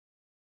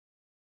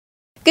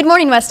Good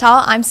morning, West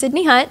Hall. I'm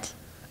Sydney Hunt.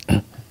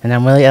 And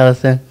I'm Willie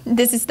Ellison.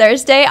 This is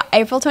Thursday,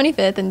 April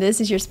 25th, and this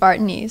is your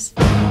Spartan News.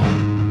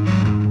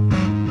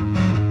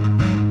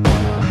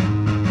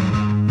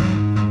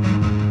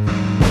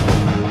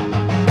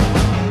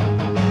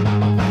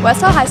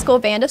 West Hall High School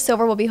Band of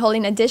Silver will be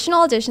holding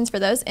additional auditions for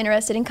those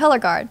interested in color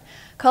guard.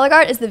 Color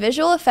guard is the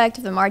visual effect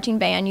of the marching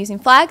band using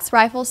flags,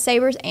 rifles,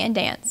 sabers, and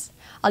dance.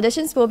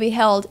 Auditions will be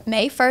held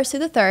May 1st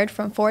through the 3rd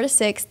from 4 to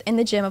 6 in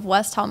the gym of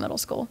West Hall Middle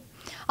School.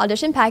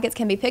 Audition packets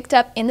can be picked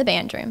up in the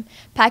band room.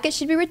 Packets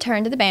should be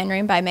returned to the band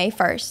room by May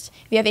 1st.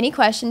 If you have any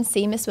questions,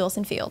 see Miss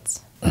Wilson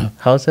Fields.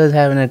 HOSA is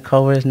having a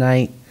Covers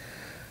Night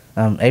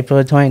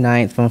April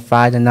 29th from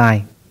 5 to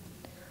 9.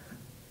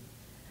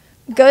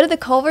 Go to the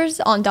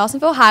Culvers on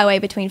Dawsonville Highway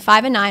between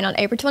 5 and 9 on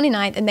April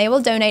 29th, and they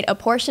will donate a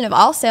portion of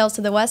all sales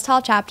to the West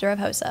Hall chapter of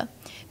HOSA.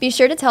 Be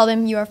sure to tell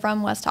them you are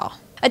from West Hall.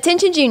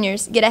 Attention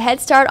juniors, get a head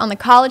start on the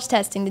college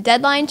testing. The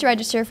deadline to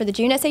register for the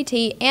June SAT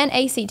and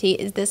ACT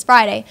is this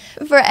Friday.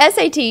 For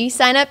SAT,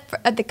 sign up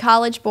at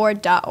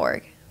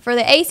thecollegeboard.org. For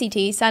the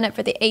ACT, sign up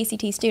for the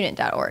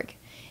actstudent.org.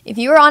 If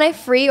you are on a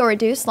free or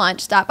reduced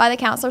lunch, stop by the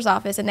counselor's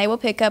office and they will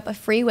pick up a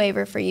free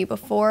waiver for you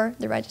before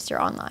the register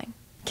online.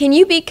 Can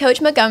you beat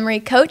Coach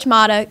Montgomery, Coach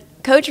Mata,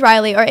 Coach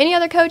Riley, or any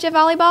other coach at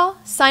volleyball?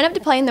 Sign up to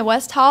play in the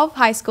West Hall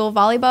High School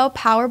Volleyball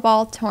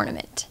Powerball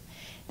Tournament.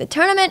 The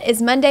tournament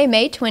is Monday,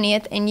 May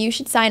 20th, and you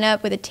should sign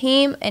up with a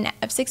team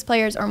of 6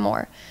 players or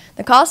more.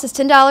 The cost is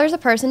 $10 a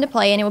person to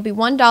play, and it will be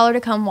 $1 to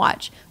come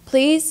watch.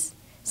 Please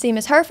see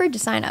Ms. Herford to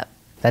sign up.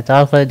 That's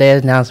all for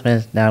today's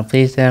announcements. Now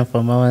please stand for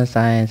a moment of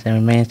silence and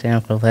remain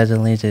standing for pledge of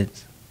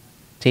allegiance.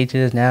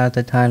 Teachers, now is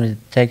the time to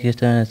check your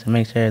students to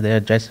make sure they're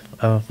dressed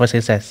for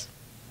success.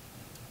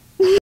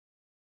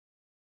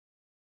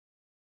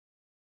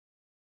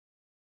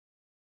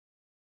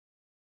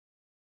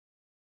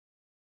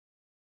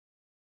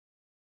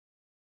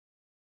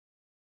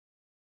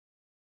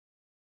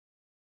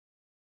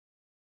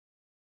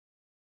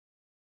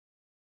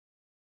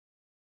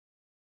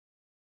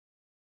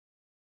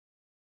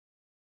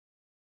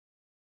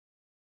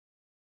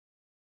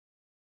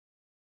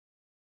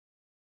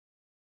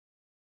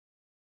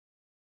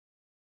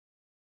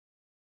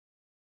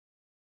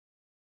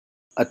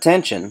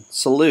 Attention,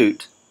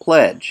 salute,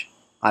 pledge.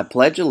 I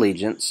pledge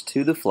allegiance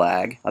to the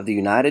flag of the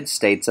United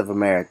States of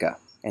America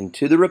and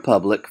to the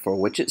republic for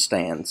which it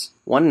stands,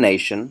 one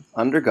nation,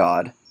 under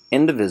God,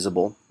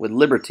 indivisible, with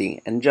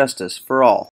liberty and justice for all.